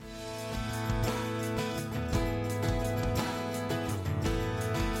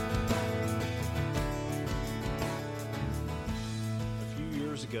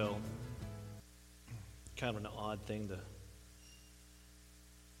ago, kind of an odd thing to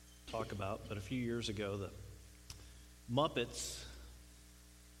talk about, but a few years ago, the Muppets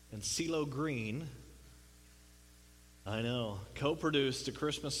and CeeLo Green, I know, co-produced a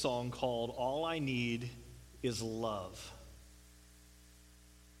Christmas song called All I Need Is Love.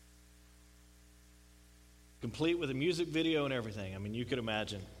 Complete with a music video and everything. I mean, you could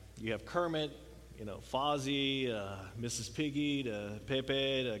imagine. You have Kermit, Fozzie, Mrs. Piggy, to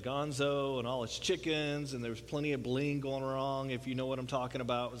Pepe, to Gonzo, and all his chickens, and there's plenty of bling going wrong, if you know what I'm talking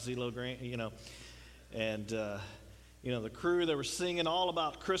about with CeeLo Green, and the crew, they were singing all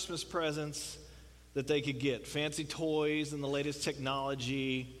about Christmas presents that they could get, fancy toys and the latest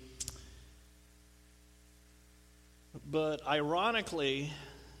technology. But ironically,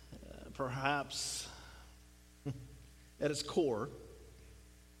 perhaps at its core,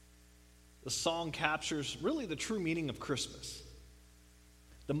 the song captures really the true meaning of Christmas.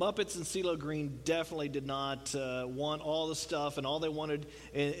 The Muppets and CeeLo Green definitely did not want all the stuff, and all they wanted,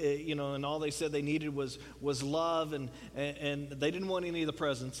 and all they said they needed was love, and they didn't want any of the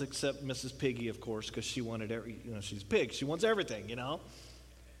presents except Mrs. Piggy, of course, because she wanted she's a pig, she wants everything,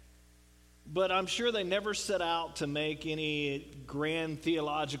 But I'm sure they never set out to make any grand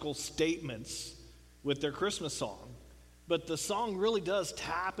theological statements with their Christmas song. But the song really does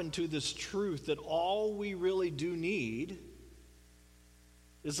tap into this truth that all we really do need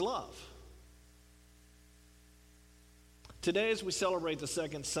is love. Today, as we celebrate the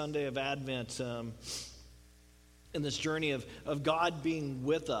second Sunday of Advent, in this journey of God being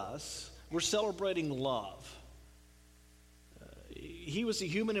with us, we're celebrating love. He was the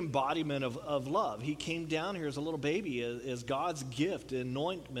human embodiment of love. He came down here as a little baby, as God's gift, the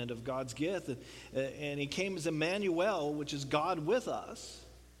anointment of God's gift. And he came as Emmanuel, which is God with us.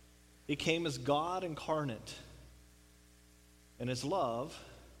 He came as God incarnate. And his love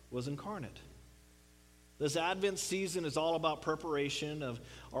was incarnate. This Advent season is all about preparation of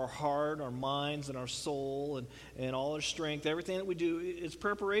our heart, our minds, and our soul, and all our strength. Everything that we do is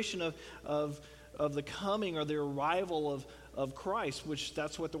preparation of the coming or the arrival of Christ, which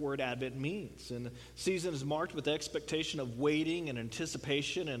that's what the word Advent means. And the season is marked with the expectation of waiting and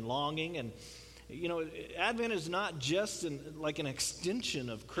anticipation and longing. And, Advent is not just like an extension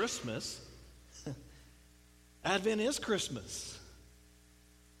of Christmas. Advent is Christmas.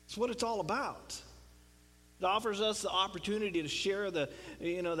 It's what it's all about. It offers us the opportunity to share that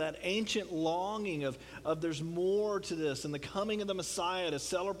ancient longing of there's more to this, and the coming of the Messiah, to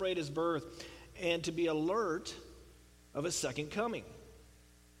celebrate his birth, and to be alert of his second coming.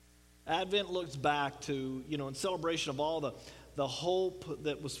 Advent looks back to, in celebration of all the hope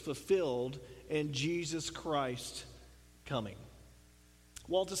that was fulfilled in Jesus Christ coming.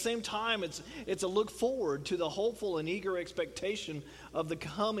 While at the same time, it's a look forward to the hopeful and eager expectation of the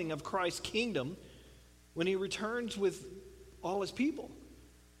coming of Christ's kingdom when he returns with all his people.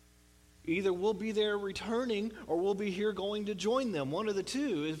 Either we'll be there returning, or we'll be here going to join them, one of the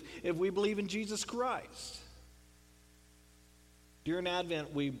two, if we believe in Jesus Christ. During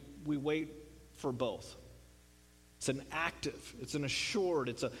Advent, we wait for both. It's an active, it's an assured,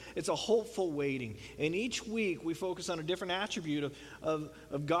 it's a hopeful waiting. And each week we focus on a different attribute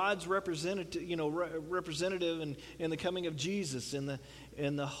of God's representative in the coming of Jesus, and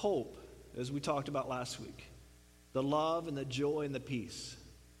the hope, as we talked about last week, the love and the joy and the peace.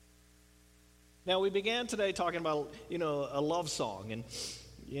 Now, we began today talking about, a love song, and,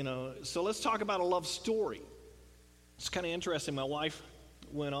 so let's talk about a love story. It's kind of interesting. My wife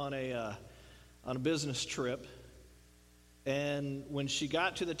went on a business trip, and when she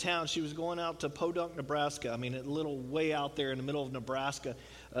got to the town, she was going out to Podunk, Nebraska. I mean, a little way out there in the middle of Nebraska.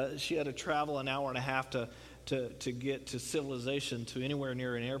 She had to travel an hour and a half to get to civilization, to anywhere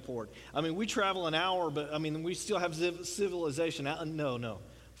near an airport. I mean, we travel an hour, but, we still have civilization. No.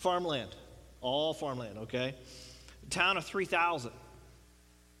 Farmland. All farmland, okay? A town of 3,000.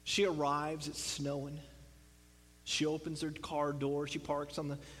 She arrives, it's snowing. She opens her car door, she parks on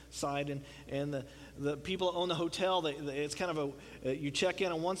the side, and the people that own the hotel, it's kind of you check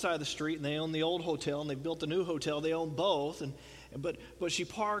in on one side of the street, and they own the old hotel, and they built a new hotel, they own both, but she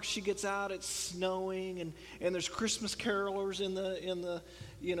parks, she gets out, it's snowing, and there's Christmas carolers in the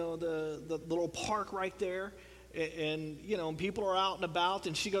little park right there. And people are out and about,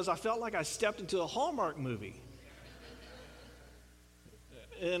 and she goes, I felt like I stepped into a Hallmark movie.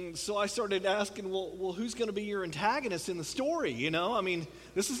 And so I started asking, well, who's going to be your antagonist in the story?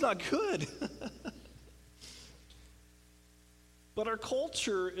 This is not good. But our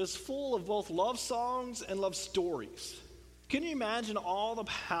culture is full of both love songs and love stories. Can you imagine all the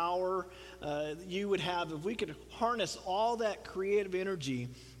power you would have if we could harness all that creative energy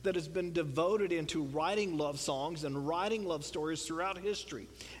that has been devoted into writing love songs and writing love stories throughout history?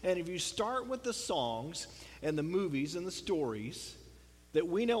 And if you start with the songs and the movies and the stories that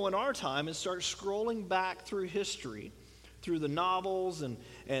we know in our time and start scrolling back through history, through the novels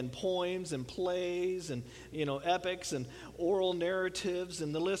and poems and plays and, epics and oral narratives,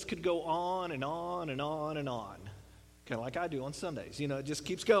 and the list could go on and on and on and on. Kind of like I do on Sundays. It just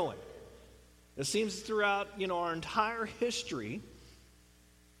keeps going. It seems throughout, our entire history,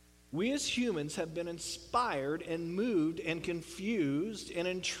 we as humans have been inspired and moved and confused and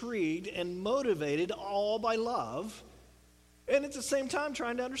intrigued and motivated all by love, and at the same time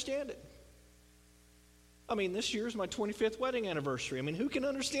trying to understand it. This year is my 25th wedding anniversary. Who can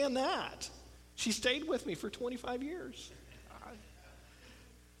understand that? She stayed with me for 25 years.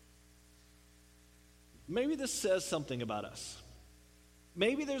 Maybe this says something about us.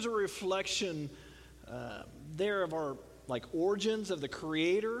 Maybe there's a reflection there of our origins of the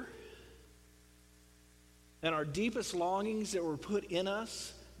Creator and our deepest longings that were put in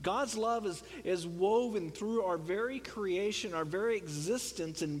us. God's love is woven through our very creation, our very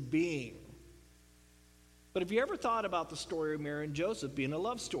existence and being. But have you ever thought about the story of Mary and Joseph being a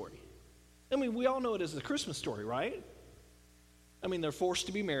love story? We all know it as the Christmas story, right? They're forced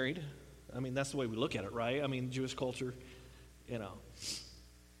to be married. That's the way we look at it, right? Jewish culture,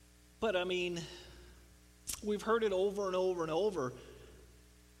 But we've heard it over and over and over.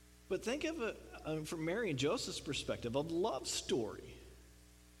 But think of it from Mary and Joseph's perspective, a love story.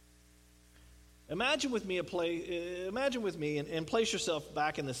 Imagine with me and place yourself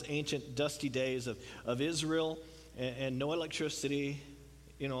back in this ancient dusty days of Israel and no electricity,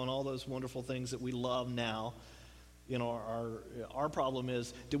 and all those wonderful things that we love now. Our problem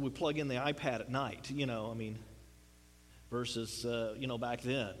is, did we plug in the iPad at night? Versus back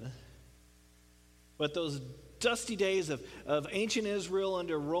then. But those dusty days of ancient Israel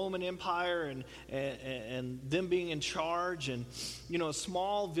under Roman Empire and them being in charge, and a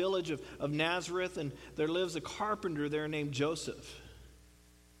small village of Nazareth, and there lives a carpenter there named Joseph.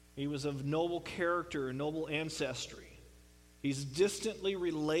 He was of noble character and noble ancestry. He's distantly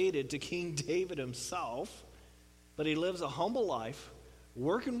related to King David himself, but he lives a humble life,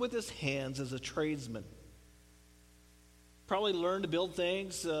 working with his hands as a tradesman. Probably learned to build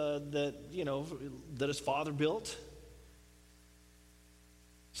things that his father built.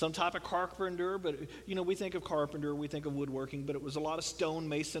 Some type of carpenter, but we think of carpenter, we think of woodworking, but it was a lot of stone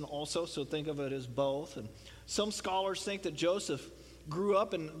mason also, so think of it as both. And some scholars think that Joseph grew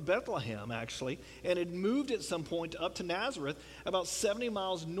up in Bethlehem, actually, and had moved at some point up to Nazareth, about 70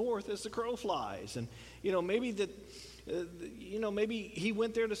 miles north as the crow flies. And maybe he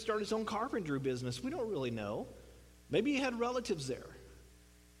went there to start his own carpentry business. We don't really know. Maybe he had relatives there.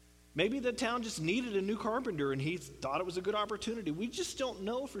 Maybe the town just needed a new carpenter and he thought it was a good opportunity. We just don't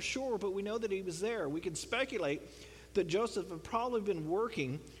know for sure, but we know that he was there. We can speculate that Joseph had probably been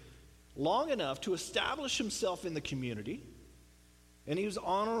working long enough to establish himself in the community. And he was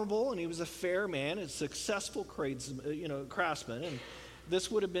honorable and he was a fair man, a successful craftsman. And this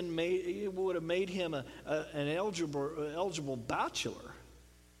would have made him an eligible bachelor.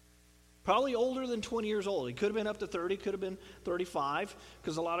 Probably older than 20 years old. He could have been up to 30, could have been 35,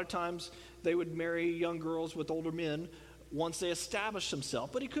 because a lot of times they would marry young girls with older men once they established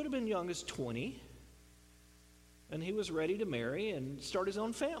themselves. But he could have been young as 20, and he was ready to marry and start his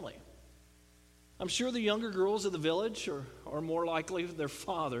own family. I'm sure the younger girls of the village, or more likely their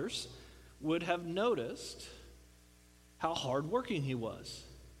fathers, would have noticed how hardworking he was.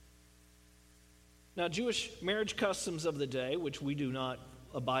 Now, Jewish marriage customs of the day, which we do not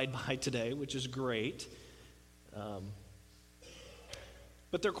abide by today, which is great.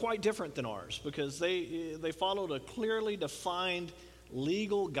 But they're quite different than ours because they followed a clearly defined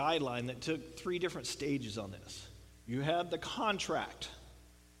legal guideline that took 3 different stages on this. You had the contract,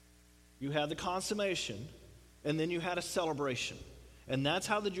 you had the consummation, and then you had a celebration. And that's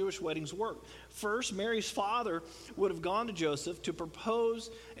how the Jewish weddings work. First, Mary's father would have gone to Joseph to propose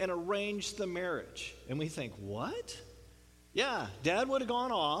and arrange the marriage. And we think, what? Yeah, Dad would have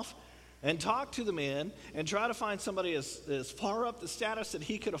gone off and talked to the men and try to find somebody as far up the status that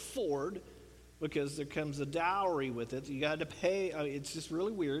he could afford, because there comes a dowry with it. You got to pay. It's just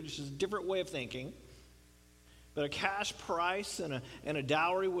really weird. It's just a different way of thinking. But a cash price and a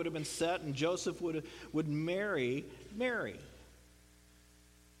dowry would have been set, and Joseph would marry Mary.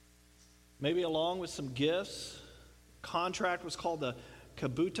 Maybe along with some gifts. Contract was called the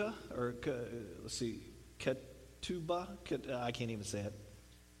kabuta, or ketubah. I can't even say it.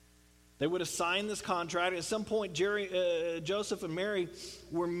 They would have signed this contract. At some point, Joseph and Mary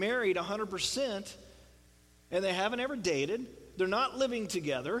were married 100%, and they haven't ever dated. They're not living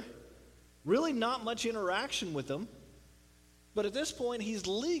together. Really not much interaction with them. But at this point, he's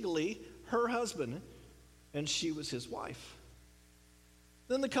legally her husband, and she was his wife.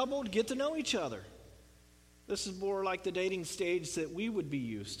 Then the couple would get to know each other. This is more like the dating stage that we would be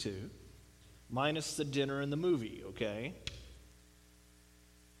used to, minus the dinner and the movie, okay?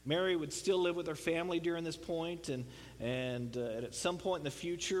 Mary would still live with her family during this point, and at some point in the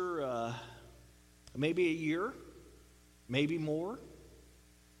future, maybe a year, maybe more,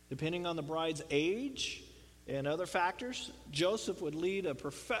 depending on the bride's age and other factors, Joseph would lead a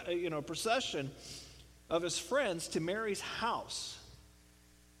procession of his friends to Mary's house,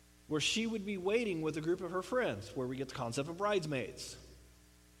 where she would be waiting with a group of her friends, where we get the concept of bridesmaids.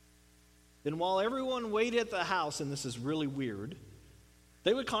 Then while everyone waited at the house, and this is really weird,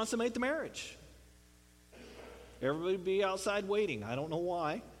 they would consummate the marriage. Everybody would be outside waiting. I don't know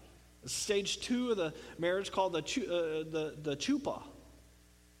why. Stage 2 of the marriage, called the chuppah.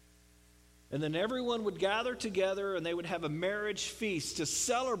 And then everyone would gather together, and they would have a marriage feast to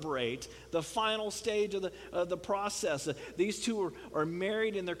celebrate the final stage of the process. These two are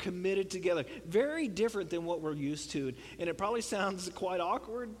married, and they're committed together. Very different than what we're used to. And it probably sounds quite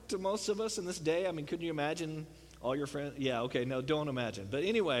awkward to most of us in this day. I mean, couldn't you imagine all your friends? Yeah, okay, no, don't imagine. But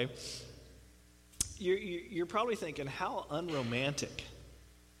anyway, you're probably thinking, how unromantic.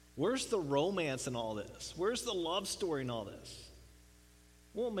 Where's the romance in all this? Where's the love story in all this?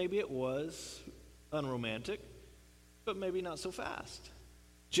 Well, maybe it was unromantic, but maybe not so fast.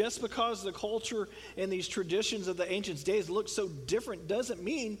 Just because the culture and these traditions of the ancient days look so different doesn't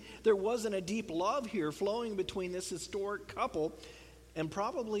mean there wasn't a deep love here flowing between this historic couple and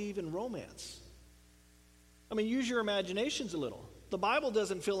probably even romance. I mean, use your imaginations a little. The Bible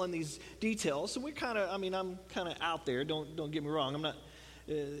doesn't fill in these details, so I'm kind of out there. Don't get me wrong. I'm not.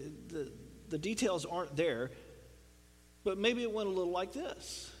 The details aren't there. But maybe it went a little like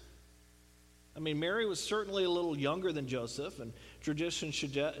this. I mean, Mary was certainly a little younger than Joseph, and tradition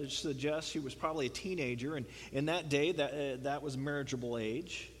suggests she was probably a teenager. And in that day, that was marriageable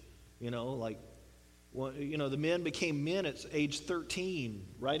age. The men became men at age 13,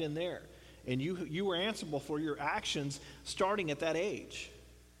 right in there. And you were answerable for your actions starting at that age.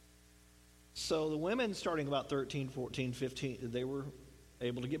 So the women starting about 13, 14, 15, they were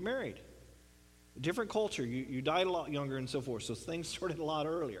able to get married. Different culture. You died a lot younger and so forth, so things started a lot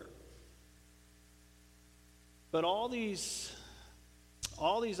earlier. But all these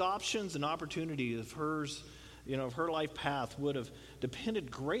options and opportunities of hers, of her life path would have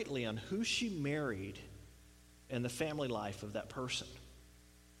depended greatly on who she married and the family life of that person.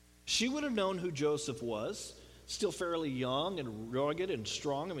 She would have known who Joseph was, still fairly young and rugged and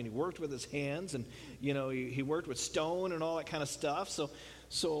strong. I mean, he worked with his hands, and he worked with stone and all that kind of stuff.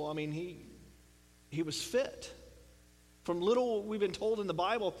 So I mean, he was fit. From little we've been told in the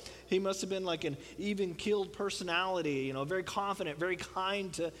Bible, he must have been like an even-keeled personality, very confident, very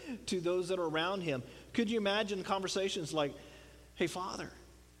kind to those that are around him. Could you imagine conversations like, "Hey, Father,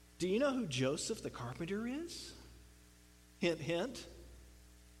 do you know who Joseph the carpenter is?" Hint, hint.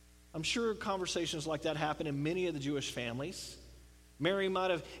 I'm sure conversations like that happen in many of the Jewish families. Mary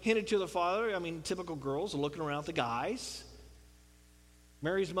might have hinted to the father. I mean, typical girls looking around at the guys.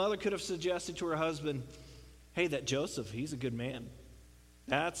 Mary's mother could have suggested to her husband, "Hey, that Joseph, he's a good man.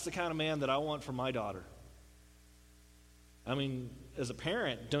 That's the kind of man that I want for my daughter." I mean, as a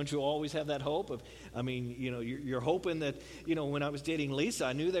parent, don't you always have that hope of, you're hoping that, when I was dating Lisa,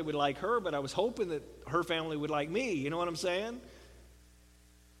 I knew they would like her, but I was hoping that her family would like me. You know what I'm saying?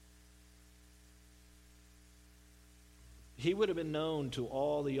 He would have been known to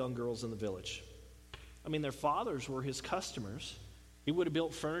all the young girls in the village. I mean, their fathers were his customers. He would have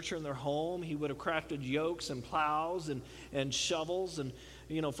built furniture in their home. He would have crafted yokes and plows and shovels and,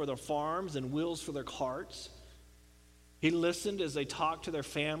 for their farms and wheels for their carts. He listened as they talked to their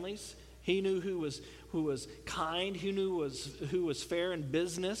families. He knew who was kind. He knew who was fair in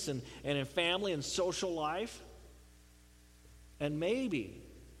business and in family and social life. And maybe,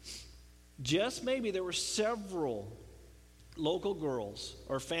 just maybe, there were several local girls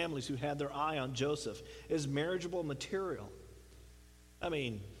or families who had their eye on Joseph as marriageable material. I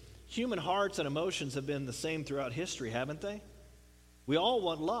mean, human hearts and emotions have been the same throughout history, haven't they? We all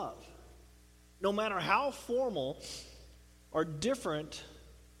want love. No matter how formal or different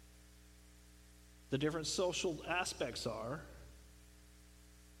the different social aspects are,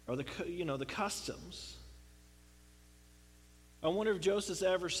 or the customs. I wonder if Joseph's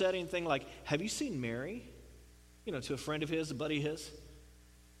ever said anything like, "Have you seen Mary?" To a friend of his, a buddy of his.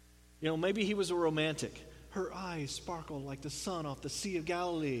 Maybe he was a romantic. Her eyes sparkled like the sun off the Sea of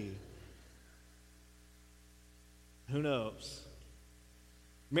Galilee. Who knows?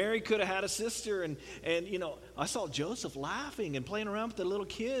 Mary could have had a sister, and I saw Joseph laughing and playing around with the little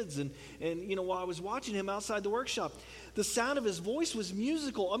kids, and while I was watching him outside the workshop, the sound of his voice was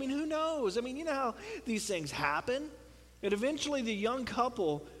musical. Who knows? You know how these things happen? And eventually the young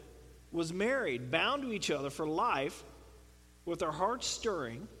couple was married, bound to each other for life, with their hearts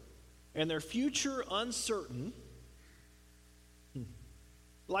stirring and their future uncertain,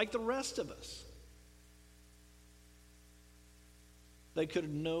 like the rest of us. They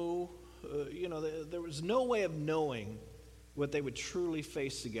could know, there was no way of knowing what they would truly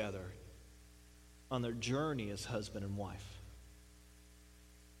face together on their journey as husband and wife.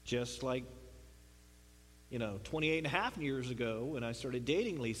 Just like, 28 and a half years ago when I started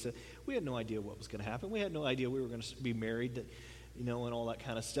dating Lisa, we had no idea what was going to happen. We had no idea we were going to be married, and all that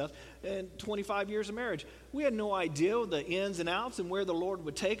kind of stuff. And 25 years of marriage, we had no idea the ins and outs and where the Lord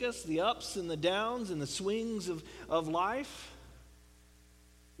would take us, the ups and the downs and the swings of life.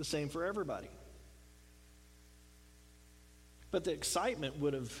 The same for everybody. But the excitement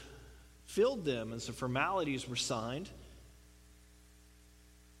would have filled them as the formalities were signed.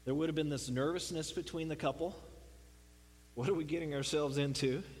 There would have been this nervousness between the couple. What are we getting ourselves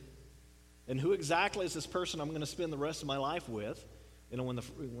into? And who exactly is this person I'm going to spend the rest of my life with? When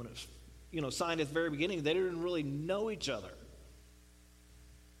it's signed at the very beginning, they didn't really know each other.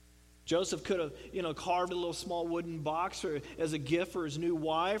 Joseph could have, carved a little small wooden box as a gift for his new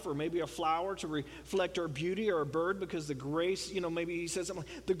wife, or maybe a flower to reflect her beauty, or a bird because the grace, maybe he said something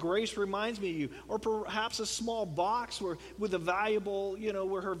like, the grace reminds me of you. Or perhaps a small box with a valuable,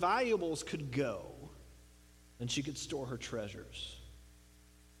 where her valuables could go and she could store her treasures.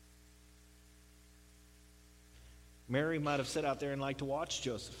 Mary might have sat out there and liked to watch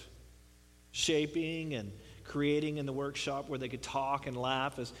Joseph shaping and creating in the workshop where they could talk and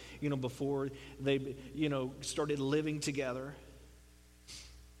laugh as, before they, started living together.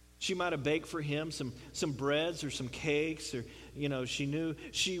 She might have baked for him some breads or some cakes, or, she knew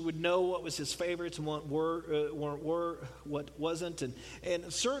she would know what was his favorites and what wasn't.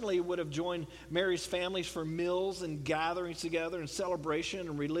 And certainly would have joined Mary's families for meals and gatherings together and celebration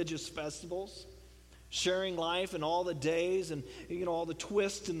and religious festivals. Sharing life and all the days and, all the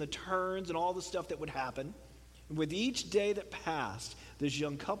twists and the turns and all the stuff that would happen. And with each day that passed, this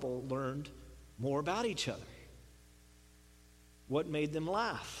young couple learned more about each other. What made them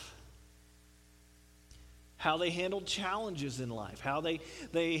laugh? How they handled challenges in life. How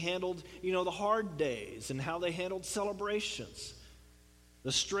they handled, the hard days, and how they handled celebrations.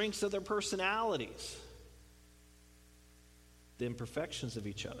 The strengths of their personalities. The imperfections of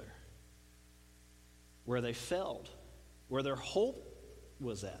each other. Where they failed, where their hope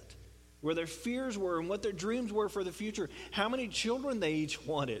was at, where their fears were, and what their dreams were for the future, how many children they each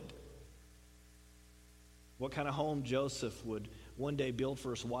wanted, what kind of home Joseph would one day build for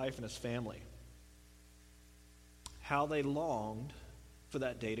his wife and his family, how they longed for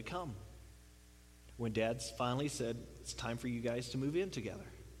that day to come, when Dad finally said, it's time for you guys to move in together.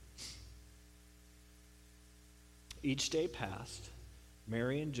 Each day passed,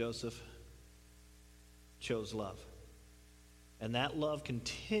 Mary and Joseph chose love. And that love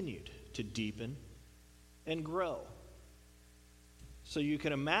continued to deepen and grow. So you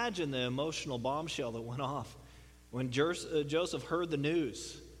can imagine the emotional bombshell that went off when Joseph heard the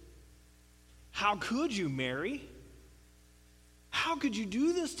news. How could you, Mary? How could you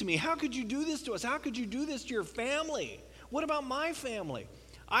do this to me? How could you do this to us? How could you do this to your family? What about my family?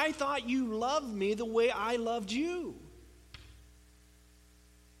 I thought you loved me the way I loved you.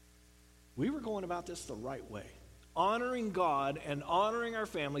 We were going about this the right way, honoring God and honoring our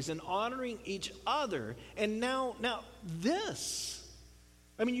families and honoring each other. And now this.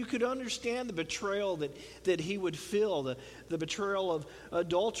 You could understand the betrayal that he would feel, the betrayal of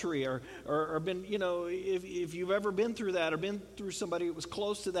adultery, or been, if you've ever been through that or been through somebody that was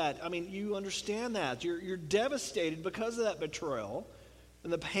close to that, you understand that. You're devastated because of that betrayal,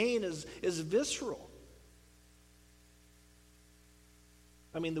 and the pain is visceral.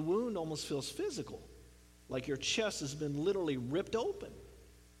 The wound almost feels physical, like your chest has been literally ripped open.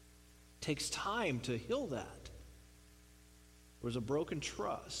 It takes time to heal that. There was a broken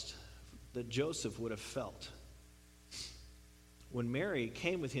trust that Joseph would have felt when Mary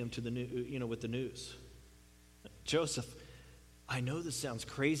came with him to with the news. Joseph, I know this sounds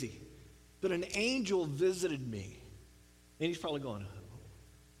crazy, but an angel visited me. And he's probably going,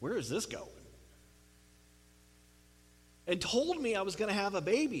 where is this going? And told me I was going to have a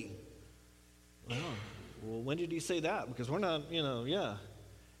baby. Oh, well, when did he say that? Because we're not, yeah.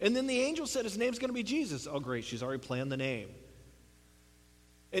 And then the angel said his name's going to be Jesus. Oh, great, she's already planned the name.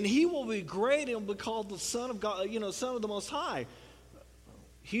 And he will be great and will be called the Son of God, Son of the Most High.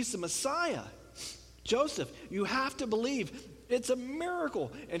 He's the Messiah. Joseph, you have to believe. It's a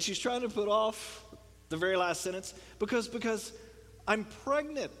miracle. And she's trying to put off the very last sentence because I'm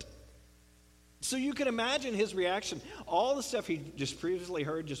pregnant. So you can imagine his reaction. All the stuff he just previously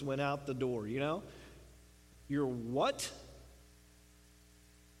heard just went out the door, You're what?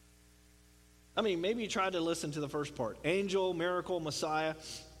 I mean, maybe he tried to listen to the first part. Angel, miracle, Messiah.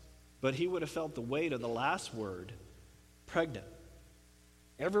 But he would have felt the weight of the last word, pregnant.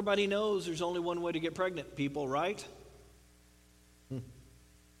 Everybody knows there's only one way to get pregnant, people, right?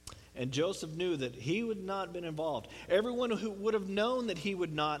 And Joseph knew that he would not have been involved. Everyone who would have known that he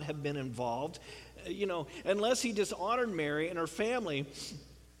would not have been involved, unless he dishonored Mary and her family.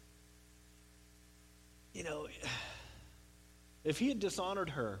 If he had dishonored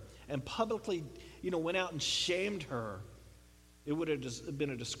her and publicly, went out and shamed her, it would have just been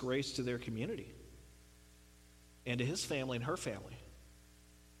a disgrace to their community and to his family and her family.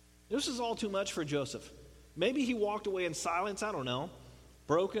 This is all too much for Joseph. Maybe he walked away in silence, I don't know,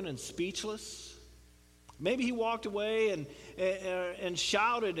 broken and speechless. Maybe he walked away and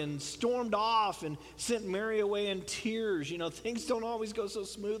shouted and stormed off and sent Mary away in tears. Things don't always go so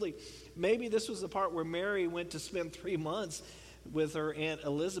smoothly. Maybe this was the part where Mary went to spend 3 months with her Aunt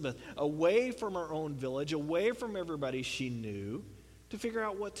Elizabeth, away from her own village, away from everybody she knew, to figure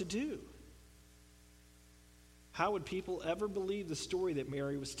out what to do. How would people ever believe the story that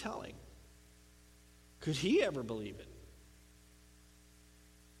Mary was telling? Could he ever believe it?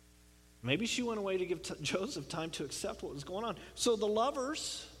 Maybe she went away to give Joseph time to accept what was going on. So the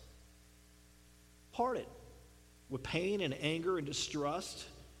lovers parted with pain and anger and distrust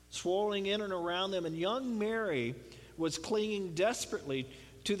swirling in and around them, and young Mary was clinging desperately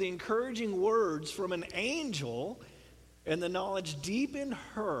to the encouraging words from an angel and the knowledge deep in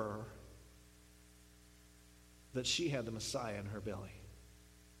her that she had the Messiah in her belly.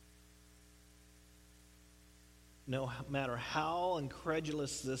 No matter how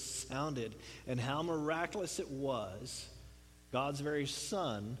incredulous this sounded and how miraculous it was, God's very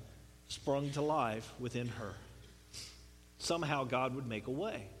Son sprung to life within her. Somehow God would make a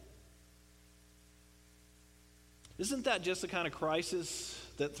way. Isn't that just the kind of crisis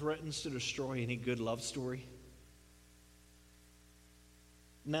that threatens to destroy any good love story?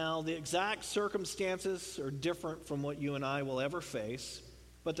 Now, the exact circumstances are different from what you and I will ever face,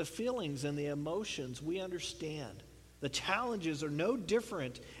 but the feelings and the emotions we understand. The challenges are no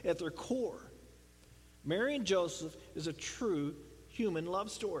different at their core. Mary and Joseph is a true human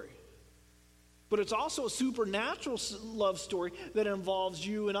love story. But it's also a supernatural love story that involves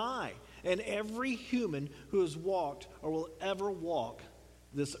you and I and every human who has walked or will ever walk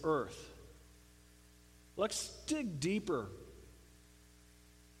this earth. Let's dig deeper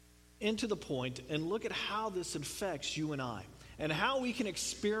into the point and look at how this affects you and I and how we can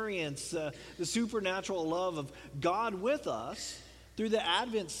experience the supernatural love of God with us through the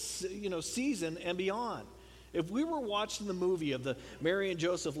Advent season and beyond. If we were watching the movie of the Mary and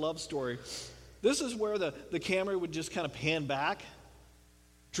Joseph love story, this is where the camera would just kind of pan back,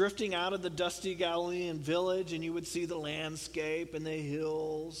 drifting out of the dusty Galilean village, and you would see the landscape and the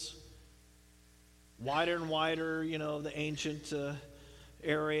hills, wider and wider, the ancient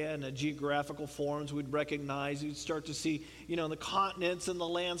area and the geographical forms we'd recognize. You'd start to see, the continents and the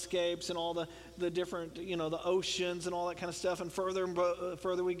landscapes and all the different, the oceans and all that kind of stuff. And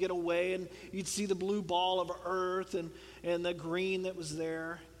further we get away, and you'd see the blue ball of earth and the green that was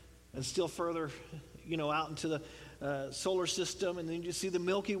there. And still further, out into the solar system, and then you see the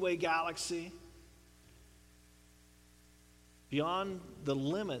Milky Way galaxy. Beyond the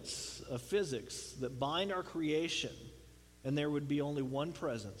limits of physics that bind our creation, and there would be only one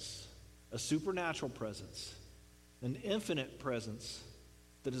presence, a supernatural presence, an infinite presence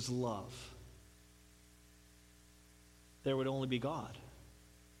that is love. There would only be God.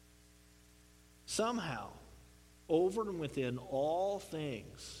 Somehow, over and within all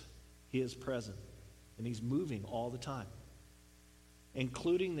things, He is present, and He's moving all the time,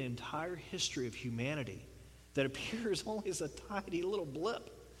 including the entire history of humanity that appears only as a tiny little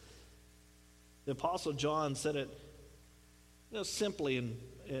blip. The Apostle John said it simply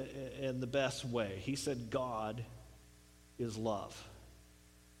in the best way. He said, God is love.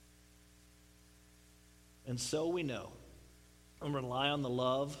 And so we know and rely on the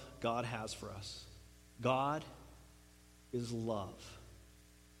love God has for us. God is love.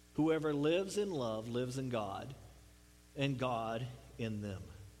 Whoever lives in love lives in God, and God in them.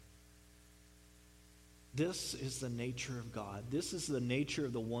 This is the nature of God. This is the nature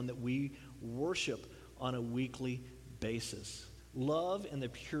of the one that we worship on a weekly basis. Love in the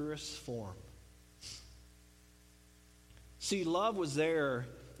purest form. See, love was there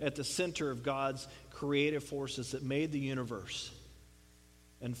at the center of God's creative forces that made the universe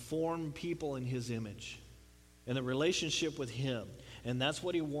and formed people in his image and the relationship with him. And that's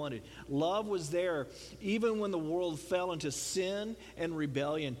what he wanted. Love was there even when the world fell into sin and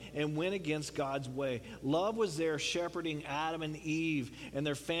rebellion and went against God's way. Love was there shepherding Adam and Eve and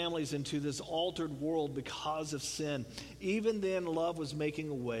their families into this altered world because of sin. Even then, love was making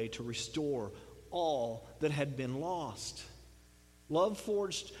a way to restore all that had been lost. Love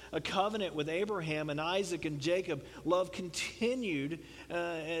forged a covenant with Abraham and Isaac and Jacob. Love continued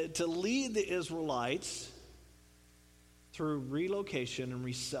to lead the Israelites through relocation and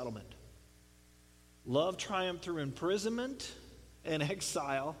resettlement. Love triumphed through imprisonment and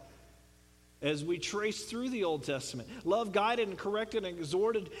exile as we trace through the Old Testament. Love guided and corrected and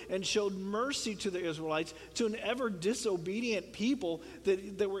exhorted and showed mercy to the Israelites, to an ever disobedient people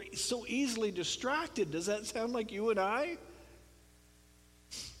that were so easily distracted. Does that sound like you and I?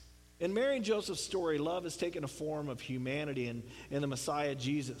 In Mary and Joseph's story, love has taken a form of humanity in the Messiah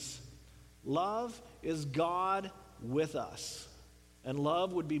Jesus. Love is God with us. And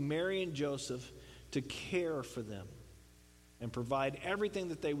love would be Mary and Joseph to care for them and provide everything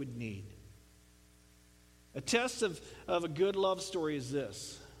that they would need. A test of a good love story is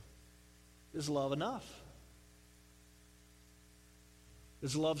this. Is love enough?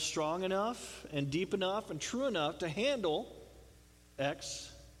 Is love strong enough and deep enough and true enough to handle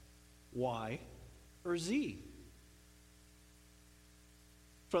X, Y, or Z?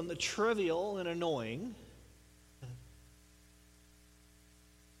 From the trivial and annoying,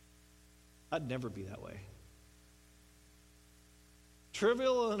 I'd never be that way.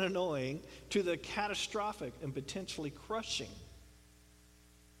 Trivial and annoying to the catastrophic and potentially crushing.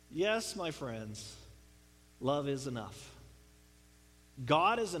 Yes, my friends, love is enough.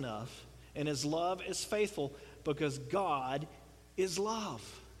 God is enough, and his love is faithful because God is love.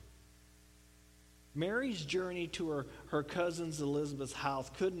 Mary's journey to her cousin Elizabeth's house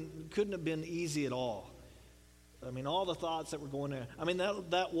couldn't have been easy at all. I mean, all the thoughts that were going there. I mean,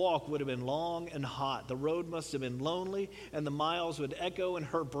 that walk would have been long and hot. The road must have been lonely, and the miles would echo in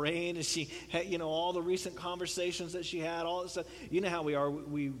her brain as she had, all the recent conversations that she had, all that stuff. You know how we are.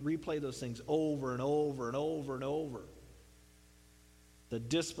 We replay those things over and over and over and over. The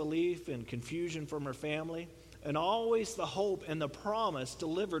disbelief and confusion from her family, and always the hope and the promise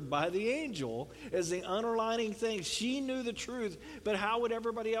delivered by the angel as the underlining thing. She knew the truth, but how would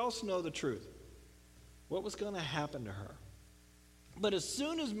everybody else know the truth? What was going to happen to her? But as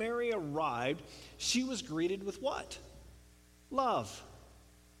soon as Mary arrived, she was greeted with what? Love.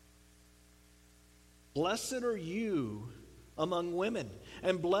 Blessed are you among women,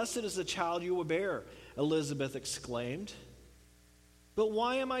 and blessed is the child you will bear, Elizabeth exclaimed. But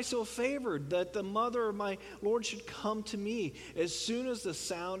why am I so favored that the mother of my Lord should come to me? As soon as the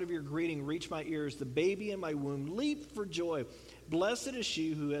sound of your greeting reached my ears, the baby in my womb leaped for joy. Blessed is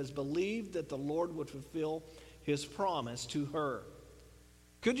she who has believed that the Lord would fulfill his promise to her.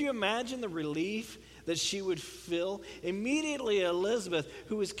 Could you imagine the relief that she would feel? Immediately Elizabeth,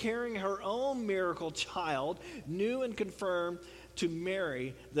 who was carrying her own miracle child, knew and confirmed to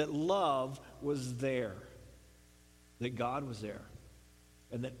Mary that love was there, that God was there,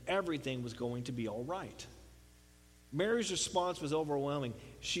 and that everything was going to be all right. Mary's response was overwhelming.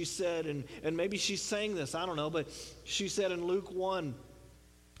 She said, and maybe she sang this, I don't know, but she said in Luke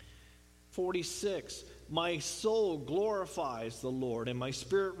 1:46, my soul glorifies the Lord, and my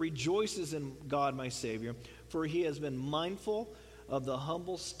spirit rejoices in God my Savior, for he has been mindful of the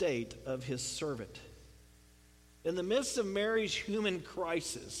humble state of his servant. In the midst of Mary's human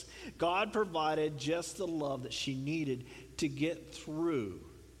crisis, God provided just the love that she needed to get through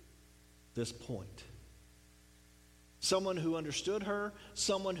this point. Someone who understood her,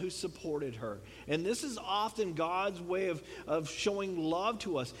 someone who supported her. And this is often God's way of showing love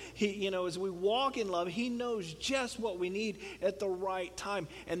to us. He, as we walk in love, he knows just what we need at the right time.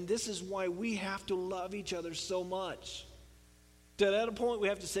 And this is why we have to love each other so much. That at a point we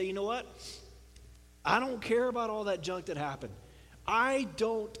have to say, you know what? I don't care about all that junk that happened. I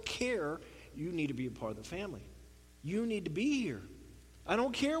don't care. You need to be a part of the family. You need to be here. I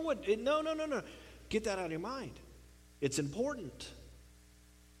don't care what, no. Get that out of your mind. It's important.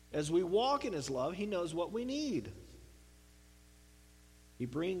 As we walk in his love, he knows what we need. He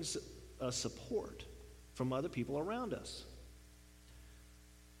brings us support from other people around us.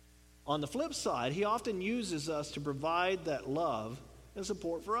 On the flip side, he often uses us to provide that love and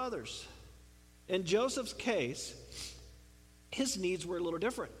support for others. In Joseph's case, his needs were a little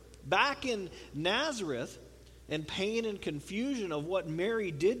different. Back in Nazareth, and pain and confusion of what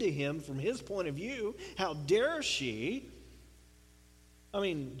Mary did to him from his point of view, how dare she? I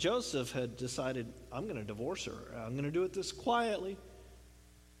mean, Joseph had decided, I'm going to divorce her. I'm going to do it this quietly.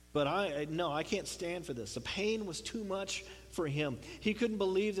 But I can't stand for this. The pain was too much for him. He couldn't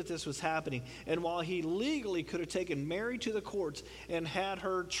believe that this was happening. And while he legally could have taken Mary to the courts and had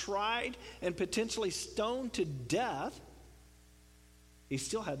her tried and potentially stoned to death, he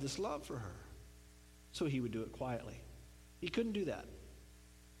still had this love for her. So he would do it quietly. He couldn't do that.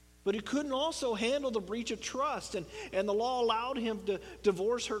 But he couldn't also handle the breach of trust. And the law allowed him to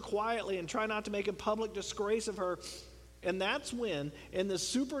divorce her quietly and try not to make a public disgrace of her. And that's when, in the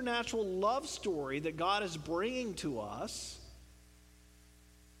supernatural love story that God is bringing to us,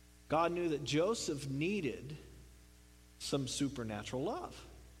 God knew that Joseph needed some supernatural love.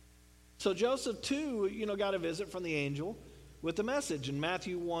 So Joseph, too, got a visit from the angel with the message in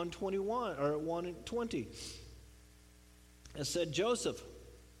Matthew 1:21 or 1:20. It said, Joseph,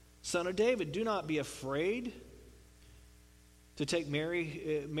 son of David, do not be afraid to take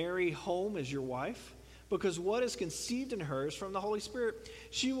Mary home as your wife, because what is conceived in her is from the Holy Spirit.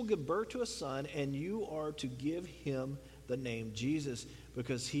 She will give birth to a son, and you are to give him the name Jesus,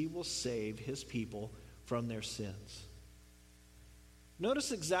 because he will save his people from their sins.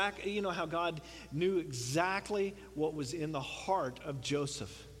 Notice how God knew exactly what was in the heart of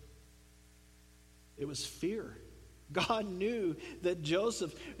Joseph. It was fear. God knew that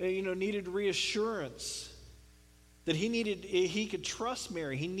Joseph, needed reassurance, that he could trust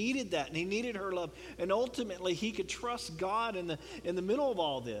Mary. He needed that, and he needed her love. And ultimately, he could trust God in the middle of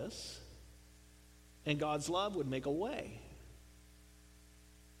all this, and God's love would make a way.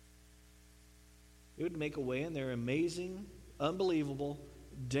 It would make a way in their amazing, unbelievable,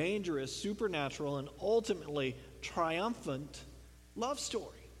 dangerous, supernatural, and ultimately triumphant love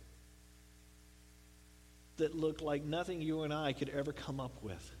story that looked like nothing you and I could ever come up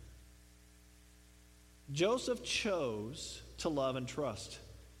with. Joseph chose to love and trust.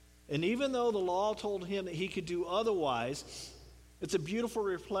 And even though the law told him that he could do otherwise, it's a beautiful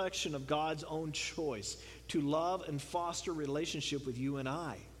reflection of God's own choice to love and foster relationship with you and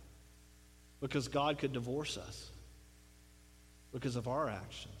I, because God could divorce us because of our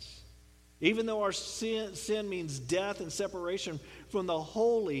actions. Even though our sin means death and separation from the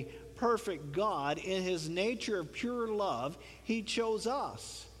holy, perfect God, in his nature of pure love, he chose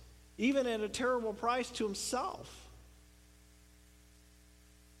us, even at a terrible price to himself,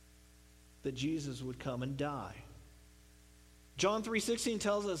 that Jesus would come and die. John 3:16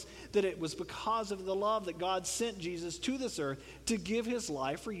 tells us that it was because of the love that God sent Jesus to this earth to give his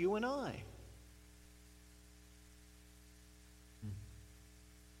life for you and I.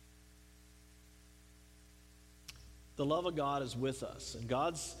 The love of God is with us, and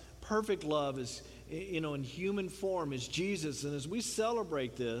God's perfect love is, in human form is Jesus. And as we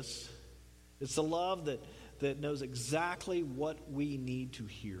celebrate this, it's the love that knows exactly what we need to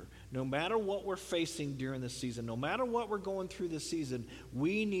hear. No matter what we're facing during this season, no matter what we're going through this season,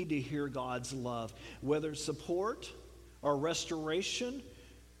 we need to hear God's love, whether it's support or restoration,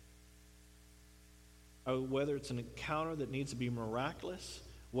 or whether it's an encounter that needs to be miraculous.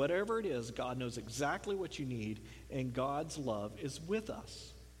 Whatever it is, God knows exactly what you need, and God's love is with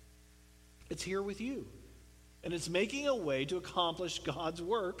us. It's here with you, and it's making a way to accomplish God's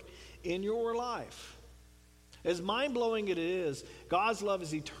work in your life. As mind-blowing it is, God's love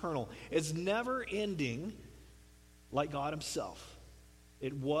is eternal. It's never ending, like God himself.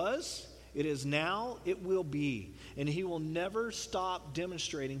 It was, it is now, it will be. And he will never stop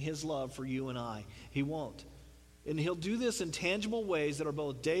demonstrating his love for you and I. He won't. And he'll do this in tangible ways that are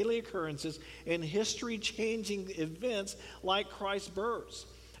both daily occurrences and history-changing events like Christ's birth.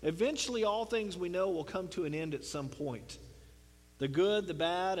 Eventually, all things we know will come to an end at some point. The good, the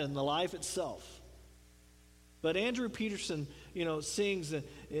bad, and the life itself. But Andrew Peterson, sings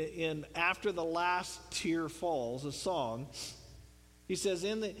in After the Last Tear Falls, a song. He says,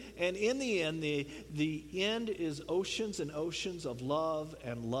 in the end, the end is oceans and oceans of love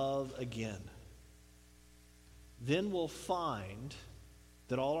and love again. Then we'll find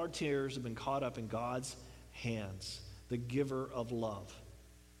that all our tears have been caught up in God's hands, the giver of love.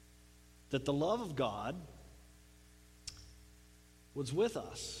 That the love of God was with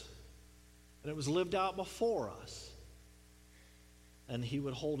us, and it was lived out before us, and he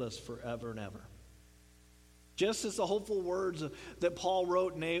would hold us forever and ever. Just as the hopeful words that Paul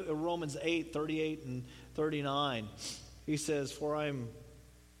wrote in Romans 8:38 and 39, he says, For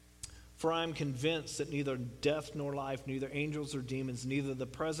For I am convinced that neither death nor life, neither angels or demons, neither the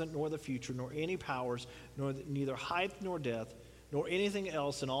present nor the future, nor any powers, neither height nor depth, nor anything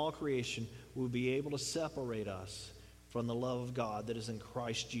else in all creation will be able to separate us from the love of God that is in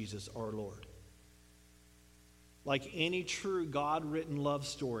Christ Jesus our Lord. Like any true God-written love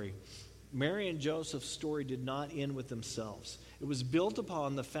story, Mary and Joseph's story did not end with themselves. It was built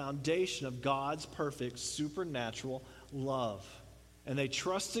upon the foundation of God's perfect supernatural love. And they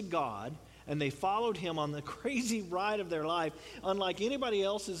trusted God, and they followed him on the crazy ride of their life, unlike anybody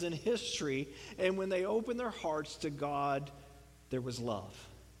else's in history. And when they opened their hearts to God, there was love.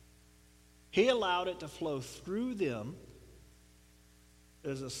 He allowed it to flow through them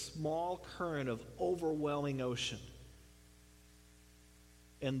as a small current of overwhelming ocean.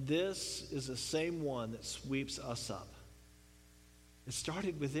 And this is the same one that sweeps us up. It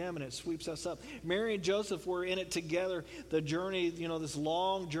started with them and it sweeps us up. Mary and Joseph were in it together. The journey, this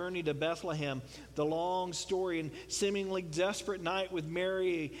long journey to Bethlehem, the long story and seemingly desperate night with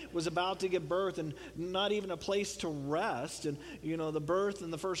Mary was about to give birth and not even a place to rest. And, the birth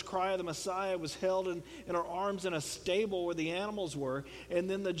and the first cry of the Messiah was held in her arms in a stable where the animals were. And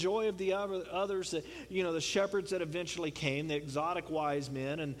then the joy of the others, that, the shepherds that eventually came, the exotic wise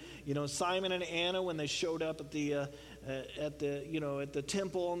men, and, Simon and Anna when they showed up at the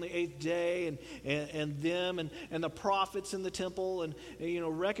temple on the 8th day, and them and the prophets in the temple, and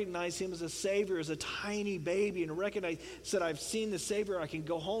recognize him as a Savior, as a tiny baby, and recognize, said, I've seen the Savior, I can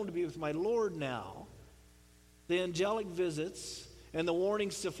go home to be with my Lord now. The angelic visits and the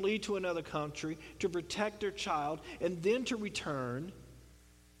warnings to flee to another country, to protect their child, and then to return.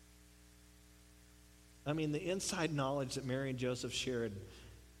 The inside knowledge that Mary and Joseph shared,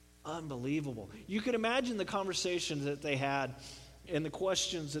 unbelievable. You can imagine the conversations that they had and the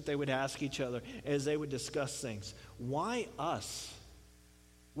questions that they would ask each other as they would discuss things. Why us?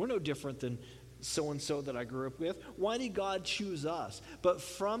 We're no different than so-and-so that I grew up with. Why did God choose us? But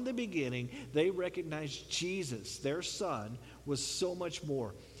from the beginning, they recognized Jesus, their son, was so much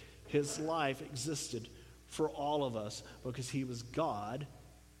more. His life existed for all of us because he was God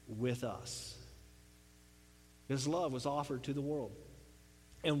with us. His love was offered to the world.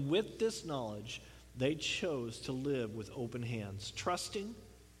 And with this knowledge, they chose to live with open hands, trusting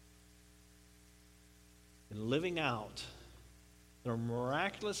and living out the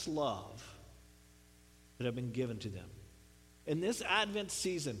miraculous love that have been given to them. In this Advent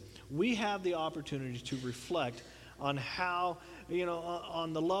season, we have the opportunity to reflect on how,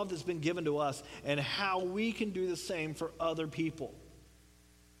 on the love that's been given to us and how we can do the same for other people.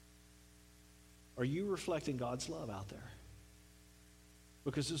 Are you reflecting God's love out there?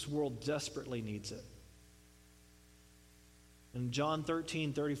 Because this world desperately needs it. In John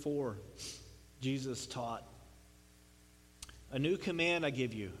 13:34, Jesus taught, "A new command I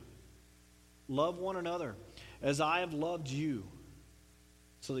give you, love one another as I have loved you,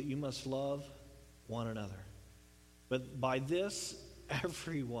 so that you must love one another. But by this,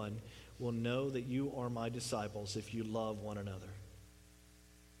 everyone will know that you are my disciples if you love one another."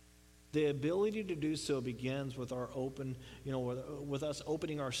 The ability to do so begins with our with us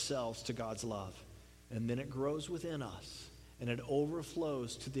opening ourselves to God's love. And then it grows within us. And it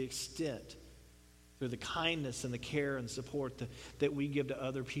overflows to the extent through the kindness and the care and support that we give to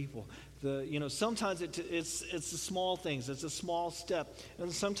other people. Sometimes it's the small things. It's a small step.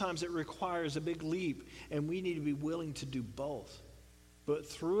 And sometimes it requires a big leap. And we need to be willing to do both. But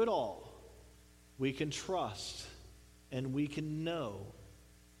through it all, we can trust and we can know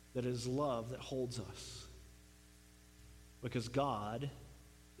that it is love that holds us. Because God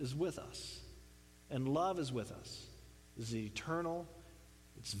is with us. And love is with us. It's eternal.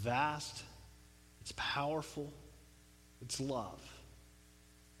 It's vast. It's powerful. It's love.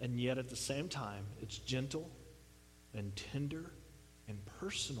 And yet at the same time, it's gentle and tender and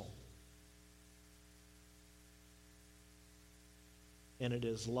personal. And it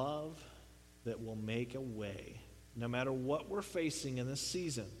is love that will make a way. No matter what we're facing in this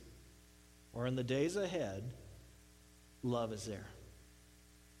season or in the days ahead, love is there.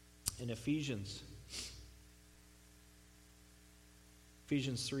 In Ephesians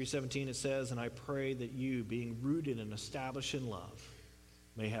 3:17 it says, "And I pray that you, being rooted and established in love,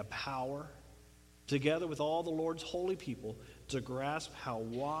 may have power, together with all the Lord's holy people, to grasp how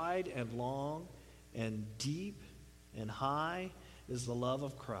wide and long and deep and high is the love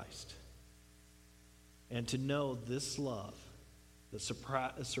of Christ, and to know this love that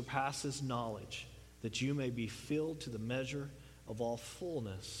surpasses knowledge, that you may be filled to the measure of all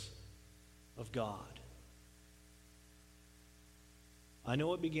fullness of God." I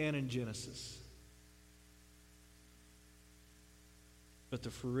know it began in Genesis. But the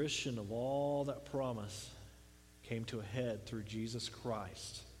fruition of all that promise came to a head through Jesus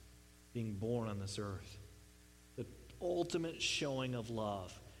Christ being born on this earth. The ultimate showing of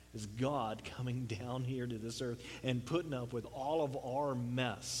love is God coming down here to this earth and putting up with all of our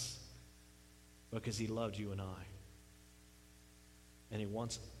mess because he loved you and I. And he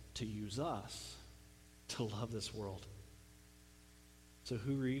wants to use us to love this world. So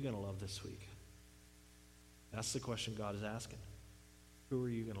who are you going to love this week? That's the question God is asking. Who are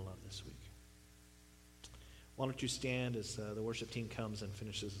you going to love this week? Why don't you stand as the worship team comes and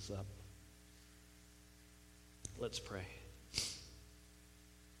finishes us up? Let's pray.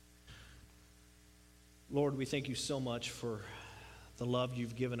 Lord, we thank you so much for the love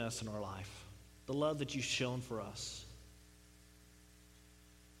you've given us in our life, the love that you've shown for us,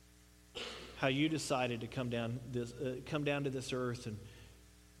 how you decided to come down to this earth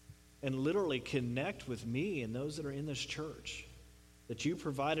and literally connect with me and those that are in this church, that you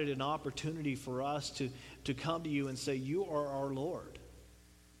provided an opportunity for us to come to you and say, you are our Lord.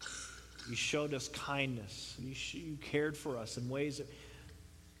 You showed us kindness. You cared for us in ways that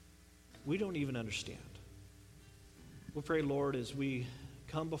we don't even understand. We pray, Lord, as we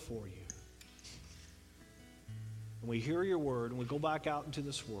come before you and we hear your word and we go back out into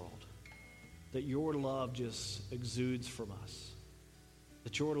this world, that your love just exudes from us,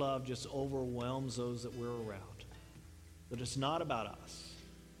 that your love just overwhelms those that we're around, that it's not about us,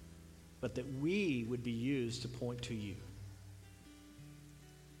 but that we would be used to point to you.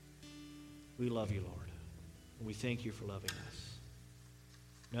 We love you, Lord, and we thank you for loving us.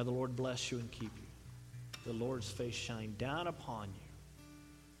 Now the Lord bless you and keep you. The Lord's face shine down upon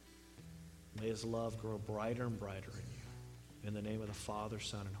you. May his love grow brighter and brighter in you. In the name of the Father,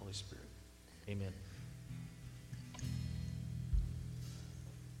 Son, and Holy Spirit. Amen.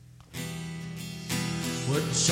 What